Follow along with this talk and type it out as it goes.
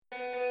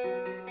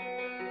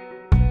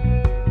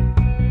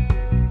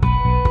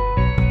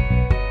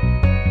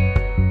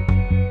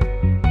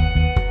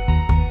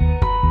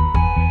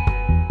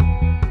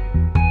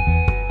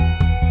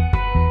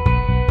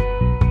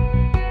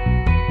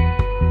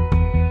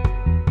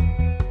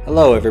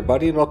Hello,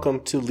 everybody, and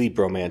welcome to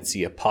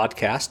Libromancy, a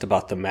podcast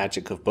about the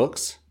magic of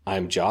books.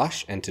 I'm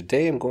Josh, and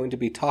today I'm going to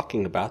be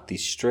talking about The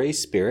Stray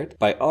Spirit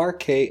by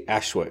R.K.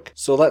 Ashwick.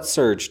 So let's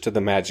surge to the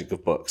magic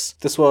of books.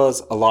 This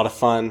was a lot of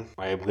fun.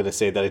 I am going to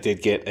say that I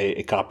did get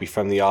a copy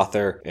from the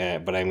author,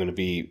 but I'm going to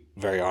be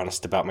very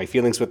honest about my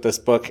feelings with this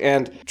book.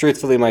 And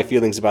truthfully, my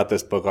feelings about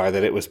this book are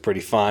that it was pretty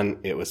fun.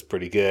 It was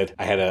pretty good.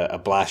 I had a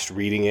blast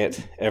reading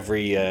it.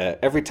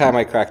 Every time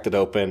I cracked it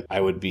open,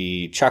 I would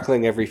be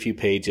chuckling every few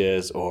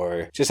pages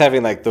or just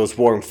having like those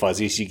warm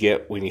fuzzies you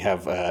get when you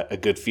have a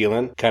good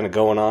feeling kind of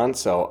going on.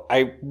 So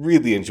I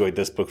really enjoyed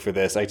this book for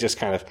this. I just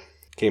kind of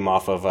came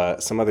off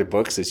of some other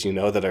books, as you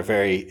know, that are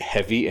very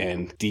heavy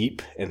and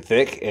deep and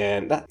thick,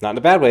 and not in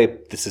a bad way.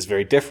 This is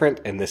very different,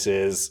 and this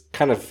is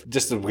kind of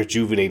just a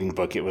rejuvenating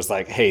book. It was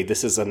like, hey,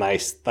 this is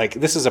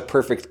a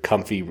perfect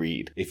comfy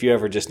read. If you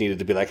ever just needed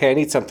to be like, hey, I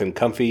need something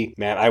comfy,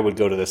 man, I would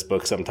go to this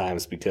book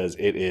sometimes because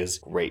it is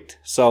great.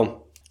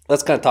 So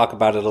let's kind of talk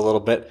about it a little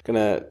bit.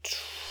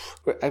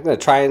 I'm gonna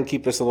try and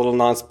keep this a little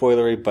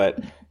non-spoilery, but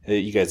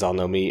you guys all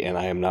know me, and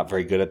I am not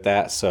very good at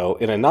that. So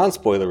in a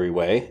non-spoilery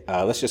way,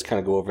 let's just kind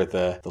of go over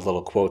the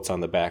little quotes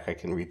on the back. I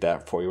can read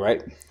that for you,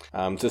 right?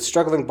 The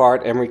struggling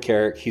bard, Emery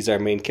Carrick, he's our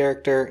main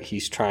character.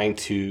 He's trying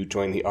to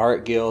join the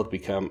art guild,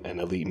 become an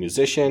elite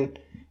musician,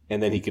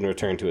 and then he can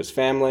return to his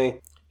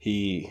family.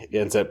 He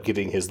ends up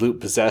getting his lute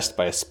possessed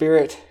by a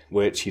spirit,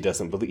 which he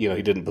doesn't believe,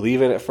 he didn't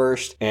believe in at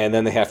first. And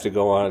then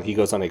he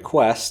goes on a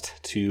quest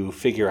to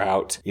figure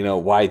out,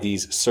 why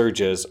these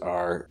surges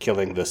are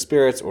killing the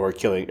spirits or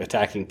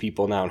attacking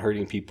people now and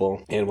hurting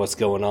people and what's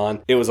going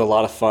on. It was a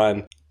lot of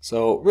fun.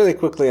 So really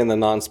quickly in the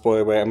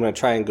non-spoiler way, I'm going to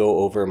try and go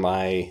over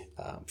my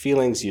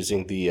feelings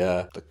using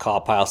the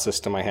call pile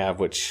system I have,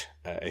 which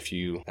if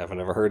you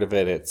haven't ever heard of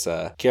it, it's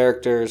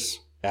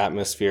characters,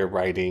 atmosphere,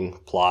 writing,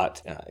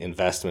 plot,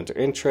 investment or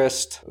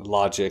interest,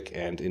 logic,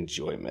 and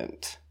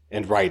enjoyment.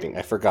 And writing.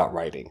 I forgot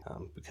writing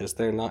because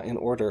they're not in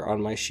order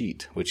on my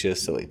sheet, which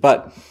is silly.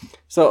 But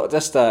so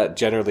just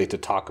generally to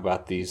talk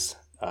about these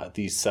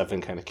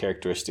 7 kind of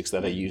characteristics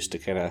that I use to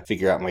kind of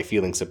figure out my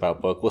feelings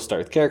about book. We'll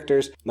start with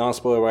characters.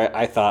 Non-spoiler way,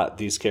 I thought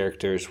these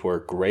characters were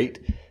great.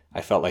 I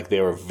felt like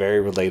they were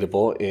very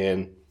relatable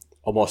in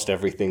almost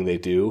everything they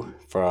do,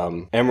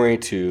 from Emery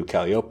to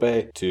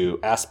Calliope to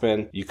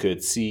Aspen. You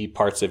could see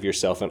parts of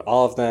yourself in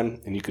all of them,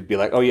 and you could be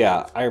like, oh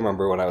yeah, I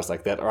remember when I was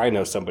like that, or I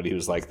know somebody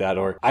who's like that,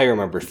 or I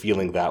remember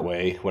feeling that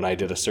way when I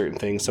did a certain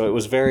thing. So it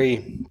was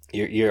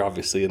you're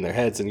obviously in their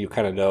heads, and you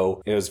kind of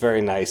know. It was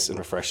very nice and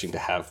refreshing to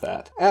have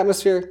that.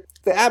 Atmosphere.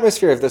 The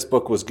atmosphere of this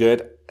book was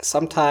good.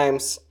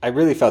 Sometimes I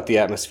really felt the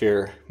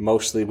atmosphere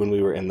mostly when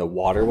we were in the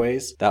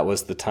waterways. That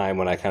was the time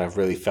when I kind of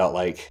really felt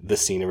like the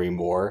scenery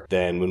more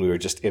than when we were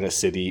just in a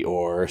city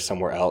or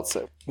somewhere else.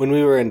 When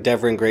we were in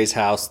Devon Gray's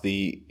house,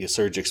 the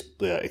surge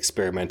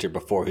experimenter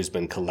before, who's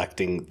been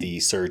collecting the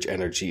surge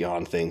energy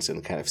on things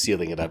and kind of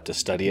sealing it up to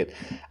study it,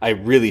 I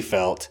really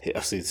felt,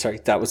 sorry,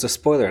 that was a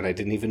spoiler and I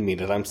didn't even mean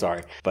it, I'm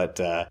sorry. But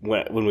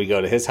when we go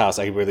to his house,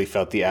 I really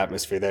felt the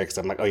atmosphere there because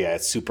I'm like, oh yeah,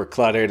 it's super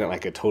cluttered and I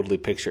could totally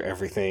picture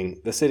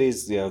everything. The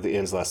cities, the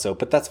inns less so,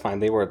 but that's fine.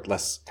 They were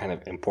less kind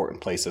of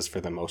important places for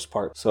the most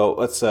part. So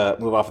let's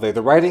move off of there.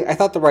 The writing, I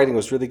thought the writing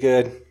was really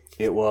good.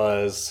 It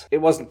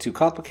wasn't too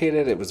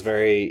complicated. It was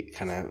very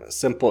kind of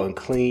simple and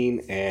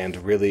clean and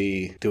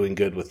really doing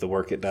good with the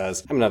work it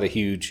does. I'm not a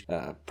huge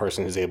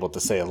person who's able to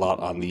say a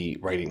lot on the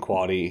writing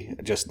quality.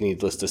 Just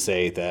needless to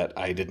say that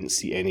I didn't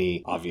see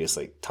any,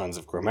 obviously, tons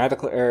of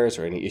grammatical errors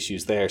or any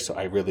issues there. So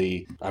I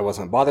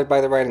wasn't bothered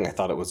by the writing. I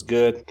thought it was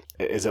good.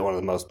 Is it one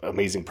of the most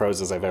amazing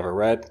proses I've ever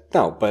read?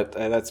 No, but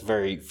that's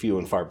very few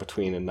and far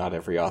between, and not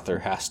every author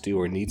has to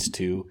or needs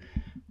to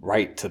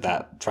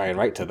try and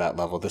write to that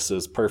level. This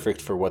is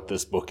perfect for what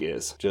this book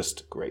is.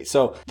 Just great.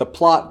 So the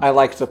plot, I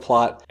liked the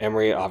plot.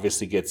 Emery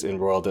obviously gets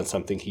embroiled in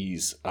something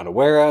he's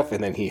unaware of,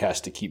 and then he has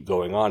to keep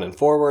going on and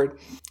forward.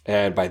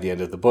 And by the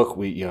end of the book,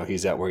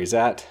 he's at where he's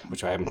at,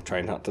 which I'm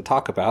trying not to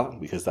talk about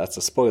because that's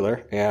a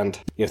spoiler. And,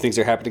 things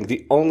are happening.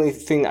 The only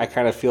thing I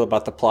kind of feel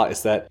about the plot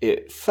is that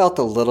it felt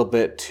a little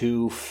bit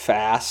too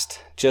fast.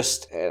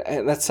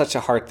 And that's such a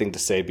hard thing to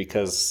say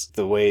because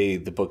the way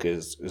the book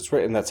is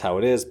written, that's how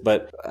it is.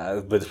 But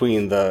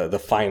between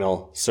the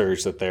final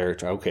surge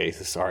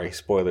that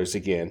spoilers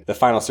again. The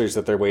final surge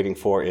that they're waiting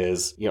for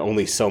is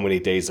only so many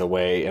days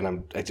away,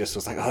 and I just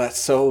was like, oh, that's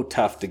so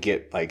tough to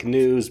get like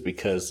news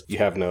because you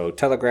have no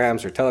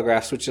telegrams or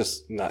telegraphs, which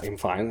is not even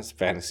fine. It's a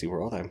fantasy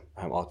world. I'm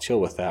all chill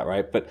with that,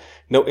 right? But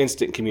no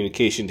instant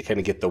communication to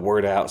kind of get the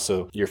word out.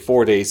 So your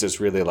 4 days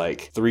is really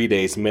like 3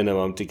 days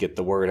minimum to get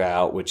the word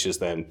out, which is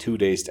then 2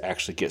 days to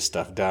actually get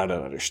stuff done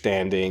and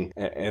understanding.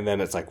 And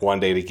then it's like 1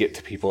 day to get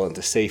to people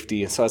into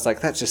safety. And so I was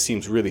like, that just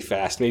seems really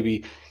fast.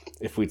 Maybe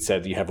if we'd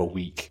said you have a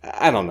week,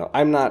 I don't know.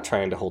 I'm not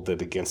trying to hold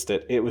it against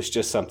it. It was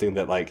just something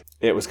that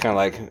it was kind of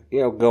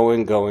like,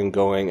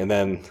 going. And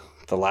then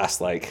the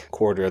last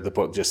quarter of the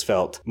book just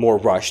felt more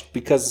rushed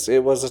because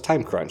it was a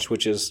time crunch,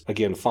 which is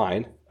again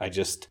fine.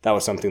 that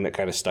was something that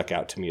kind of stuck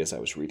out to me as I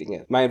was reading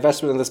it. My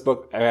investment in this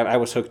book, I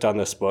was hooked on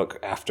this book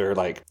after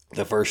like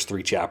the first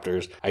 3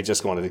 chapters. I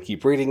just wanted to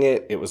keep reading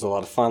it. It was a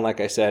lot of fun, like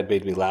I said,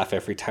 made me laugh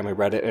every time I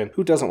read it. And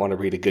who doesn't want to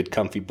read a good,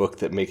 comfy book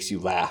that makes you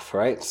laugh,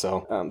 right?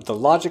 So the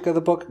logic of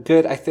the book,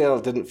 good. I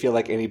didn't feel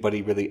like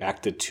anybody really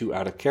acted too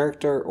out of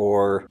character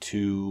or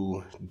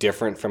too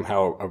different from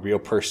how a real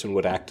person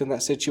would act in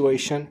that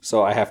situation.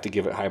 So I have to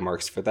give it high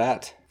marks for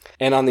that.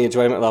 And on the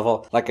enjoyment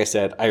level, like I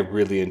said, I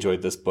really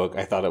enjoyed this book.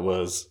 I thought it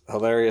was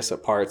hilarious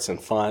at parts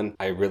and fun.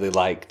 I really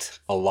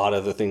liked a lot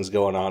of the things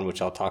going on,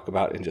 which I'll talk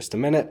about in just a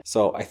minute.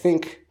 So I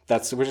think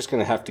we're just going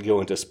to have to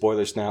go into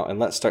spoilers now, and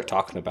let's start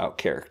talking about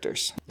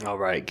characters. All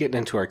right, getting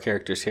into our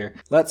characters here.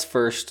 Let's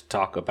first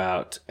talk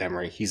about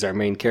Emery. He's our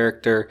main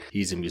character.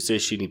 He's a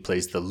musician. He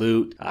plays the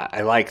lute.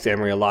 I liked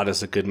Emery a lot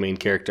as a good main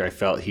character. I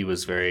felt he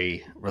was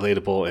very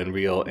relatable and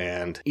real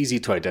and easy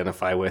to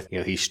identify with.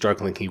 He's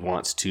struggling. He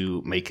wants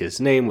to make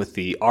his name with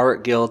the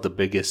Art Guild, the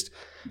biggest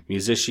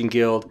musician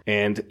guild.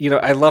 And,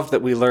 I love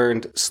that we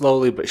learned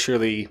slowly but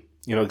surely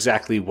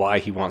exactly why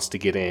he wants to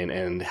get in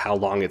and how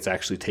long it's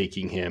actually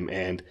taking him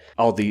and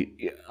all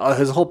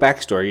his whole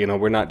backstory.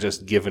 We're not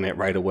just given it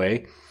right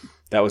away.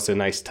 That was a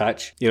nice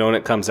touch. And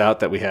it comes out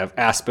that we have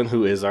Aspen,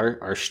 who is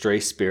our stray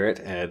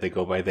spirit. They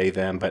go by they,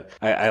 them. But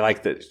I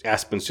like that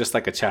Aspen's just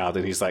like a child.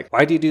 And he's like,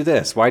 why do you do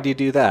this? Why do you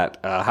do that?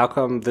 How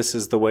come this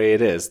is the way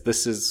it is?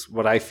 This is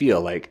what I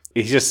feel like.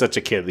 He's just such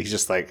a kid. He's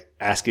just like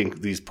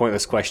asking these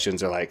pointless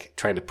questions or like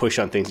trying to push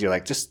on things. You're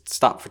like, just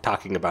stop for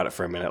talking about it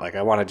for a minute. Like,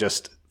 I want to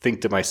just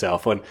think to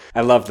myself. And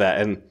I love that.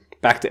 And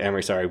back to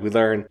Emery, we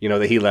learn,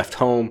 that he left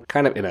home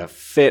kind of in a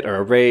fit or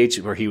a rage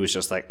where he was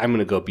just like, I'm going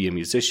to go be a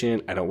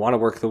musician. I don't want to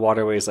work the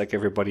waterways like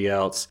everybody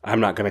else.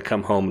 I'm not going to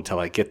come home until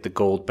I get the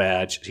gold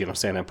badge,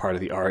 saying I'm part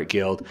of the Art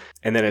Guild.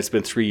 And then it's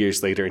been 3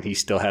 years later and he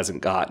still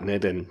hasn't gotten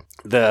it. And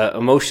the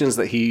emotions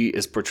that he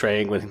is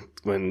portraying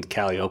when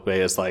Calliope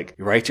is like,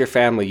 write your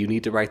family, you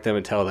need to write them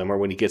and tell them. Or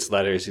when he gets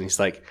letters and he's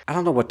like, I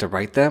don't know what to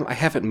write them. I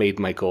haven't made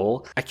my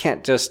goal. I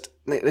can't just...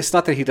 It's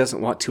not that he doesn't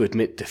want to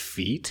admit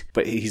defeat,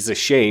 but he's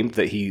ashamed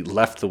that he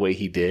left the way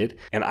he did.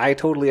 And I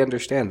totally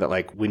understand that,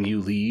 like, when you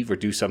leave or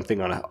do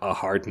something on a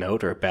hard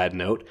note or a bad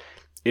note,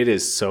 it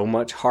is so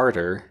much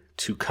harder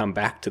to come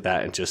back to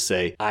that and just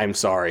say, I'm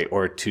sorry.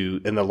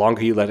 And the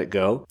longer you let it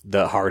go,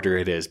 the harder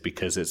it is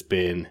because it's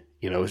been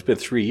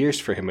 3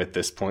 years for him at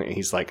this point, and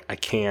he's like, I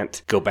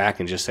can't go back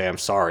and just say I'm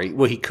sorry.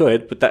 Well, he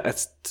could, but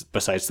that's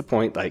besides the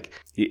point. Like,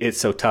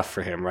 it's so tough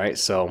for him, right?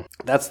 So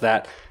that's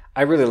that.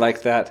 I really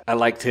like that. I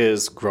liked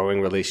his growing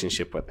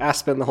relationship with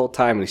Aspen the whole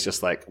time. And he's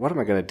just like, what am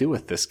I going to do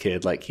with this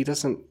kid? Like,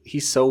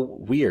 he's so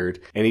weird.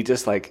 And he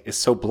just like is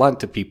so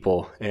blunt to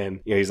people. And,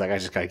 he's like, I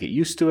just got to get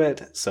used to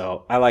it.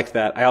 So I like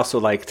that. I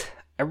also liked,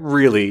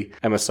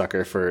 I'm a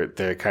sucker for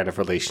the kind of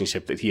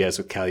relationship that he has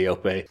with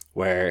Calliope,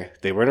 where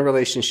they were in a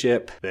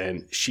relationship,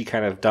 then she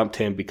kind of dumped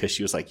him because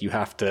she was like, you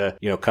have to,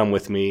 come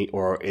with me,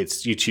 or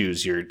you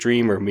choose your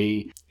dream or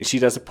me. And she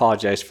does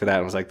apologize for that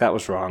and was like, that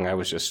was wrong. I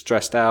was just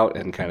stressed out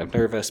and kind of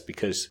nervous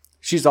because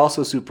she's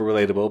also super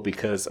relatable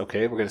because,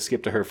 okay, we're going to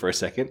skip to her for a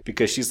second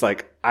because she's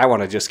like, I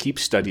want to just keep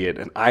studying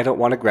and I don't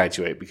want to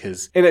graduate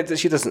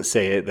she doesn't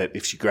say it that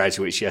if she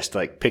graduates, she has to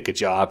like pick a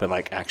job and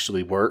like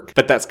actually work.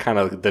 But that's kind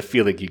of the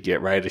feeling you get,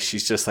 right? Is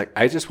she's just like,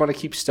 I just want to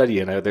keep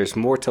studying. There's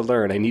more to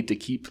learn. I need to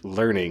keep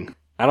learning.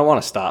 I don't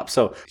want to stop.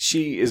 So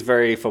she is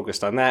very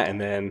focused on that.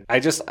 And then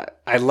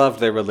I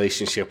love their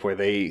relationship where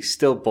they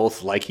still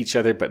both like each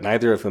other, but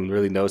neither of them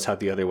really knows how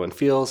the other one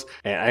feels.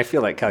 And I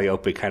feel like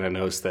Calliope kind of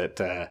knows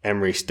that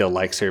Emery still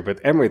likes her, but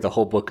Emery, the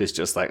whole book is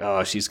just like,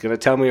 oh, she's going to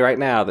tell me right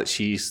now that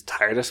she's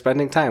tired of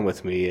spending time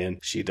with me and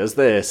she does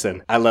this.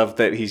 And I love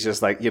that he's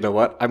just like, you know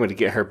what? I'm going to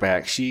get her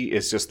back. She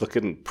is just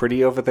looking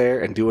pretty over there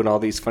and doing all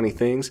these funny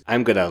things.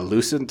 I'm going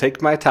to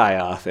take my tie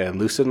off and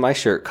loosen my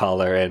shirt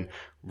collar and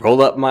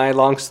roll up my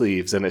long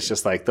sleeves. And it's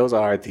just like, those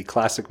are the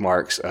classic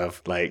marks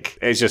of like,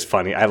 it's just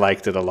funny. I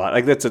liked it a lot.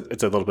 Like it's a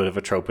little bit of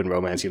a trope in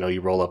romance.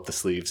 You roll up the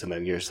sleeves and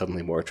then you're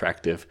suddenly more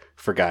attractive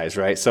for guys,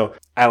 right? So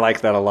I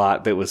like that a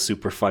lot. That was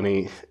super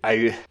funny.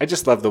 I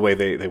just love the way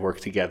they work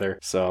together.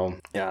 So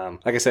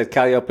like I said,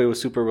 Calliope was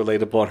super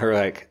relatable, and her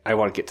like, I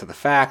want to get to the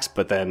facts,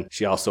 but then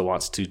she also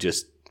wants to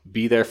just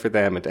be there for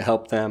them and to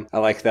help them. I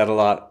like that a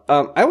lot.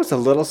 I was a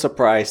little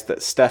surprised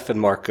that Steph and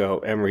Marco,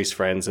 Emery's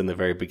friends in the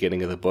very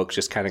beginning of the book,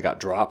 just kind of got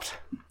dropped.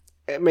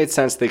 It made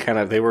sense.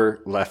 They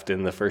were left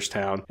in the first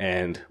town,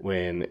 and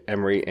when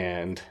Emery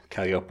and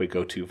Calliope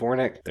go to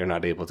Vornik, they're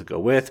not able to go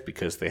with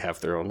because they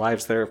have their own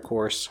lives there, of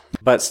course.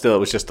 But still, it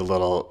was just a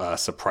little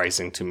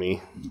surprising to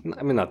me.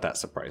 I mean, not that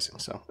surprising.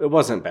 So it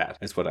wasn't bad,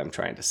 is what I'm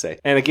trying to say.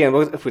 And again,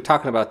 if we're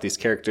talking about these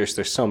characters,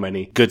 there's so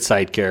many good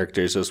side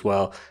characters as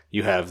well.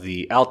 You have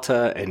the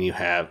Alta and you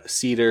have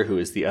Cedar, who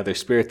is the other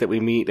spirit that we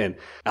meet. And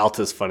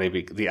Alta's funny.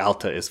 The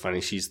Alta is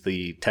funny. She's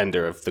the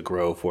tender of the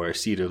grove where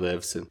Cedar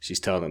lives, and she's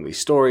telling them these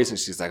stories. And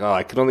she's like, oh,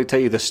 I can only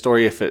tell you this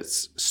story if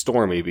it's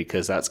stormy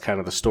because that's kind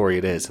of the story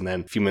it is. And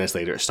then a few minutes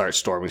later, it starts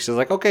storming. She's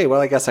like, okay, well,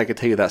 I guess I could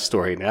tell you that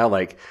story now.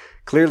 Like,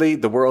 clearly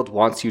the world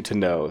wants you to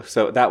know.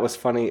 So that was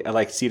funny. I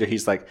like Cedar.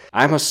 He's like,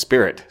 I'm a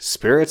spirit.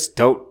 Spirits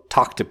don't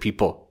talk to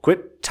people.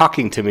 Quit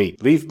talking to me.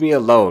 Leave me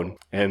alone.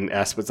 And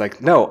Aspen's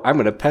like, no, I'm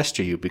going to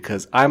pester you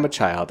because I'm a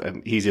child.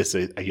 And he's just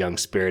a young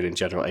spirit in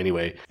general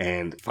anyway.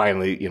 And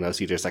finally,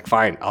 Cedar's like,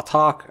 fine, I'll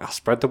talk. I'll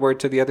spread the word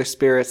to the other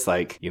spirits.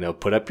 Like,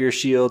 put up your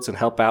shields and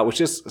help out,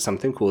 which is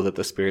something cool that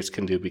the spirits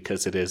can do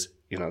because it is,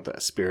 the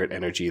spirit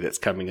energy that's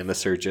coming in the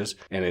surges.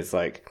 And it's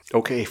like,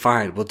 okay,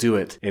 fine, we'll do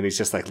it. And he's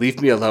just like,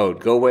 leave me alone.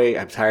 Go away.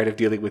 I'm tired of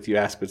dealing with you,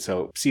 Aspen.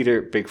 So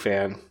Cedar, big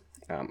fan.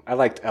 I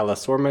liked Ella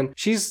Sorman.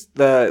 She's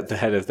the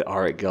head of the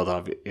Art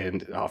Guild,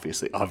 and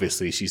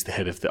obviously she's the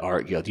head of the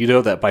Art Guild. You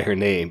know that by her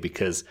name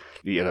because,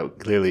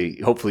 clearly,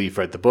 hopefully you've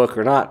read the book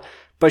or not,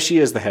 but she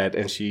is the head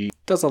and she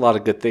does a lot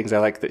of good things. I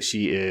like that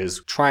she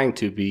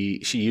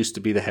used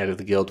to be the head of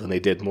the guild when they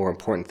did more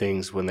important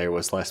things when there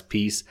was less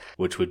peace,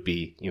 which would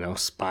be,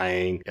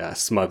 spying,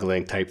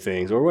 smuggling type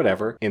things or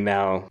whatever. And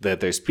now that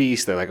there's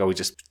peace, they're like, oh,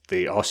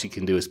 all she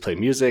can do is play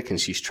music,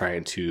 and she's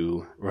trying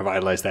to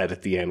revitalize that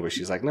at the end where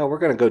she's like, no, we're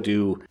going to go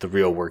do the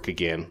real work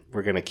again.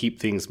 We're going to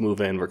keep things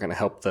moving. We're going to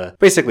help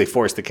basically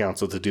force the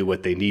council to do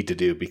what they need to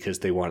do because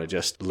they want to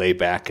just lay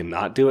back and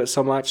not do it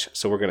so much.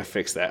 So we're going to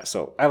fix that.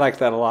 So I like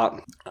that a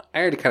lot. I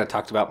already kind of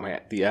talked about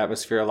the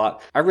atmosphere a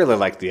lot. I really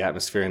like the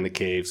atmosphere in the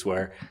caves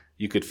where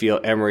you could feel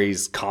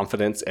Emery's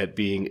confidence at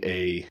being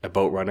a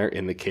boat runner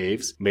in the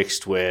caves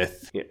mixed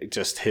with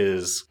just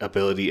his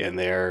ability, and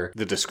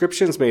the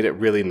descriptions made it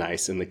really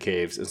nice in the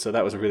caves. And so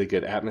that was a really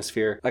good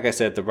atmosphere. Like I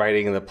said, the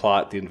writing and the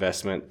plot, the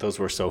investment, those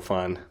were so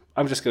fun.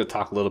 I'm just going to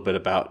talk a little bit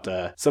about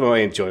some of my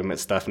enjoyment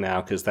stuff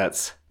now because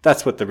that's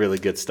what the really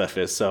good stuff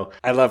is. So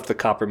I love the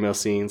Copper Mill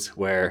scenes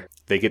where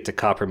they get to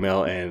Copper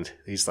Mill and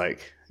he's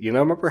like,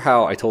 remember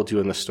how I told you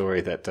in the story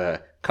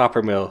that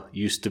Copper Mill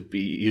used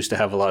to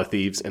have a lot of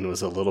thieves and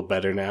was a little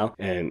better now?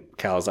 And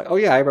Cal's like, oh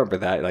yeah, I remember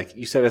that. Like,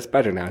 you said it's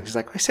better now. And he's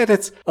like, I said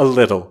it's a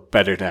little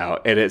better now.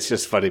 And it's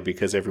just funny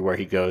because everywhere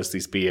he goes,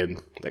 he's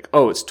being like,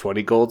 oh, it's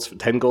 10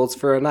 golds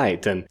for a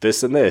night and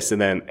this. And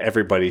then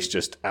everybody's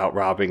just out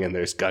robbing and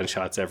there's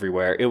gunshots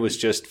everywhere. It was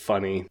just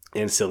funny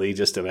and silly,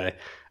 just in a,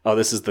 oh,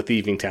 this is the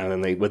thieving town.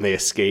 And when they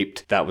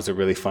escaped, that was a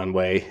really fun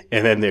way.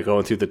 And then they're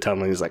going through the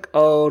tunnel and he's like,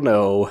 oh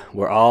no,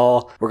 we're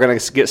going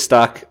to get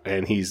stuck.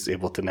 And he's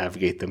able to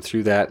navigate them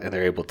through that. And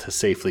they're able to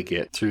safely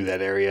get through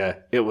that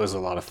area. It was a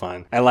lot of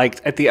fun. I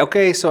liked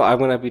so I'm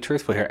going to be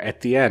truthful here. At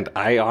the end,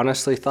 I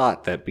honestly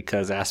thought that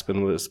because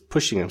Aspen was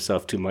pushing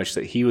himself too much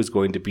that he was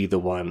going to be the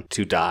one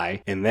to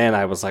die. And then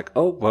I was like,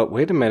 oh, well,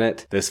 wait a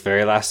minute. This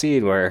very last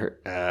scene where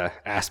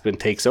Aspen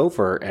takes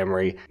over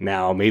Emery.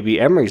 Now maybe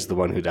Emery's the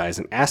one who dies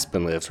and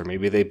Aspen lives. Or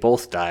maybe they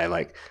both die.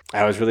 Like,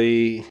 I was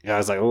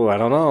like, oh, I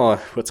don't know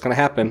what's going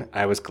to happen.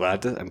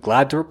 I'm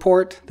glad to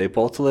report they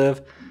both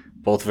live,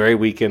 both very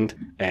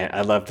weakened. And I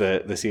love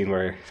the scene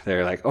where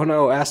they're like, oh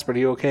no, Aspen, are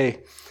you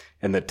okay?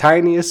 And the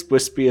tiniest,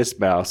 wispiest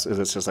mouse, and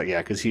it's just like,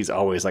 yeah, because he's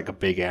always like a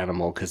big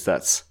animal because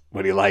that's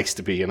what he likes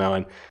to be, and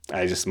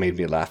I just made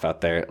me laugh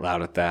out there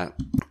loud at that.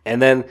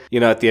 And then,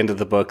 at the end of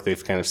the book,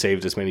 they've kind of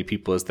saved as many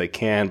people as they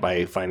can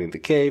by finding the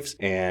caves.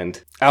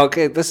 And,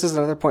 okay, this is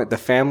another point. The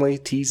family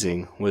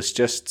teasing was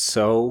just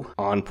so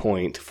on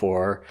point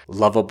for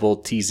lovable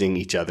teasing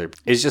each other.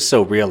 It's just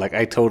so real. Like,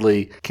 I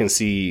totally can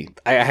see,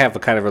 I have a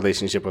kind of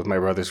relationship with my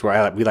brothers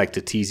where we like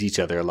to tease each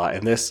other a lot.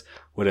 And this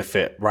would have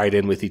fit right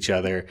in with each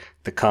other.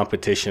 The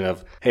competition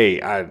of, hey,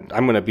 I'm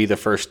going to be the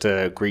first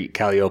to greet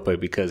Calliope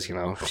because,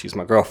 she's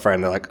my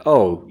girlfriend. They're like,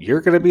 oh,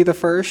 you're going to be the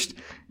first?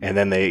 And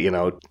then they,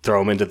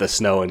 throw him into the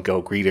snow and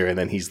go greet her. And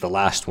then he's the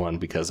last one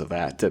because of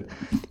that. And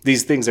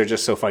these things are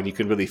just so fun. You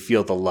can really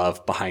feel the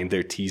love behind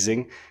their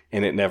teasing.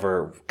 And it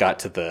never got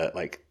to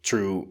the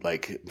true,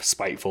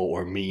 spiteful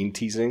or mean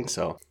teasing.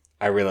 So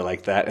I really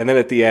like that. And then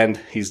at the end,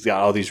 he's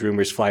got all these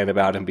rumors flying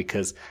about him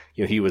because,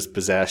 he was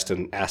possessed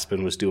and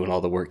Aspen was doing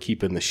all the work,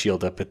 keeping the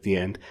shield up at the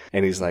end.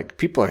 And he's like,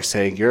 people are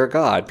saying you're a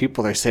god.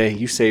 People are saying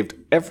you saved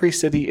every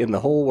city in the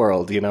whole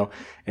world, And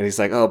he's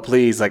like, oh,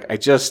 please, I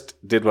just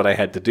did what I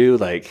had to do.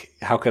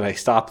 How can I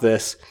stop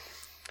this?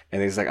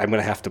 And he's like, I'm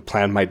going to have to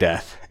plan my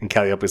death. And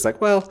Calliope's like,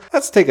 well,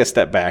 let's take a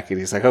step back. And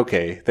he's like,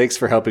 okay, thanks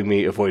for helping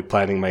me avoid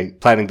planning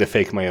to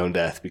fake my own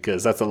death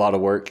because that's a lot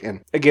of work.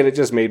 And again, it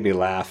just made me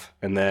laugh.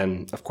 And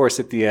then, of course,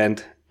 at the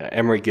end,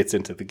 Emery gets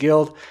into the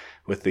guild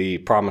with the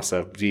promise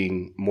of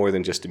being more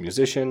than just a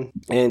musician.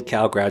 And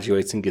Cal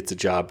graduates and gets a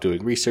job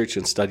doing research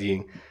and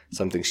studying,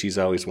 something she's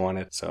always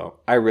wanted. So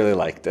I really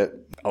liked it.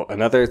 Oh,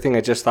 another thing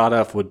I just thought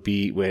of would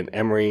be when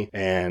Emery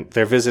and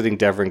they're visiting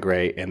Devon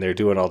Gray and they're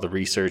doing all the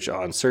research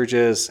on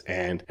surges.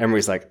 And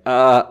Emery's like,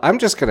 I'm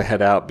just going to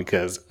head out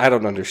because I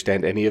don't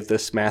understand any of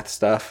this math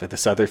stuff and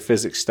this other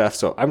physics stuff.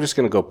 So I'm just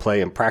going to go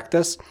play and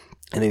practice.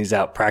 And then he's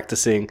out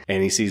practicing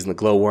and he sees the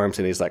glowworms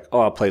and he's like,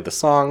 oh, I'll play the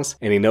songs.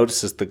 And he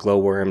notices the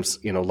glowworms,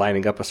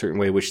 lining up a certain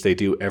way, which they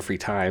do every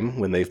time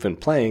when they've been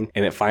playing.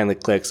 And it finally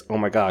clicks, oh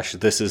my gosh,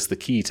 this is the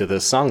key to the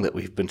song that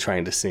we've been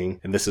trying to sing.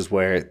 And this is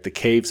where the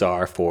caves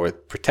are for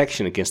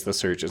protection against the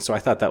surge. And so I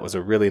thought that was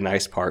a really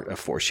nice part of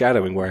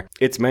foreshadowing where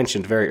it's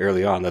mentioned very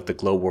early on that the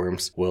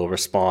glowworms will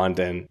respond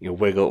and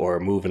wiggle or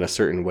move in a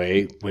certain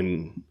way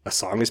when a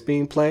song is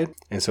being played.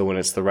 And so when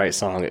it's the right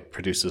song, it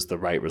produces the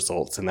right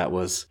results. And that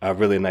was a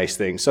really nice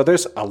thing. So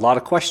there's a lot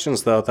of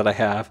questions though that I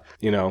have.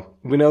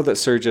 We know that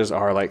surges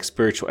are like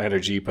spiritual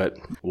energy, but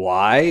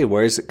why?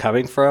 Where is it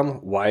coming from?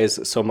 Why is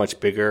it so much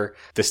bigger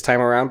this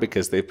time around?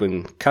 Because they've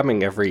been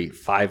coming every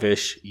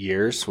 5-ish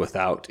years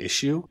without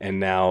issue, and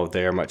now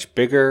they're much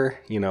bigger.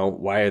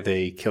 Why are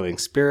they killing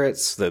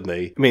spirits?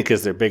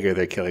 Because they're bigger,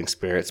 they're killing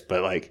spirits,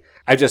 but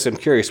I'm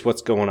curious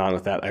what's going on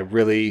with that. I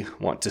really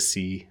want to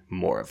see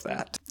more of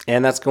that.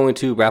 And that's going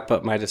to wrap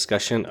up my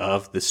discussion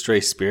of The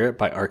Stray Spirit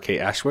by R.K.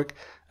 Ashwick.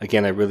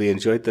 Again, I really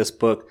enjoyed this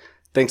book.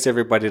 Thanks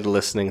everybody to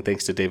listening.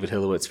 Thanks to David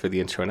Hillowitz for the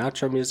intro and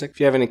outro music. If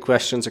you have any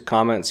questions or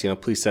comments,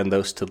 please send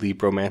those to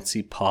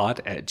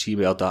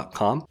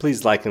libromancypod@gmail.com.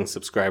 Please like and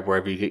subscribe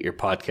wherever you get your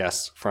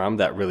podcasts from.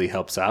 That really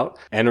helps out.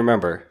 And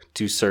remember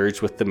to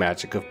surge with the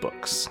magic of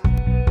books.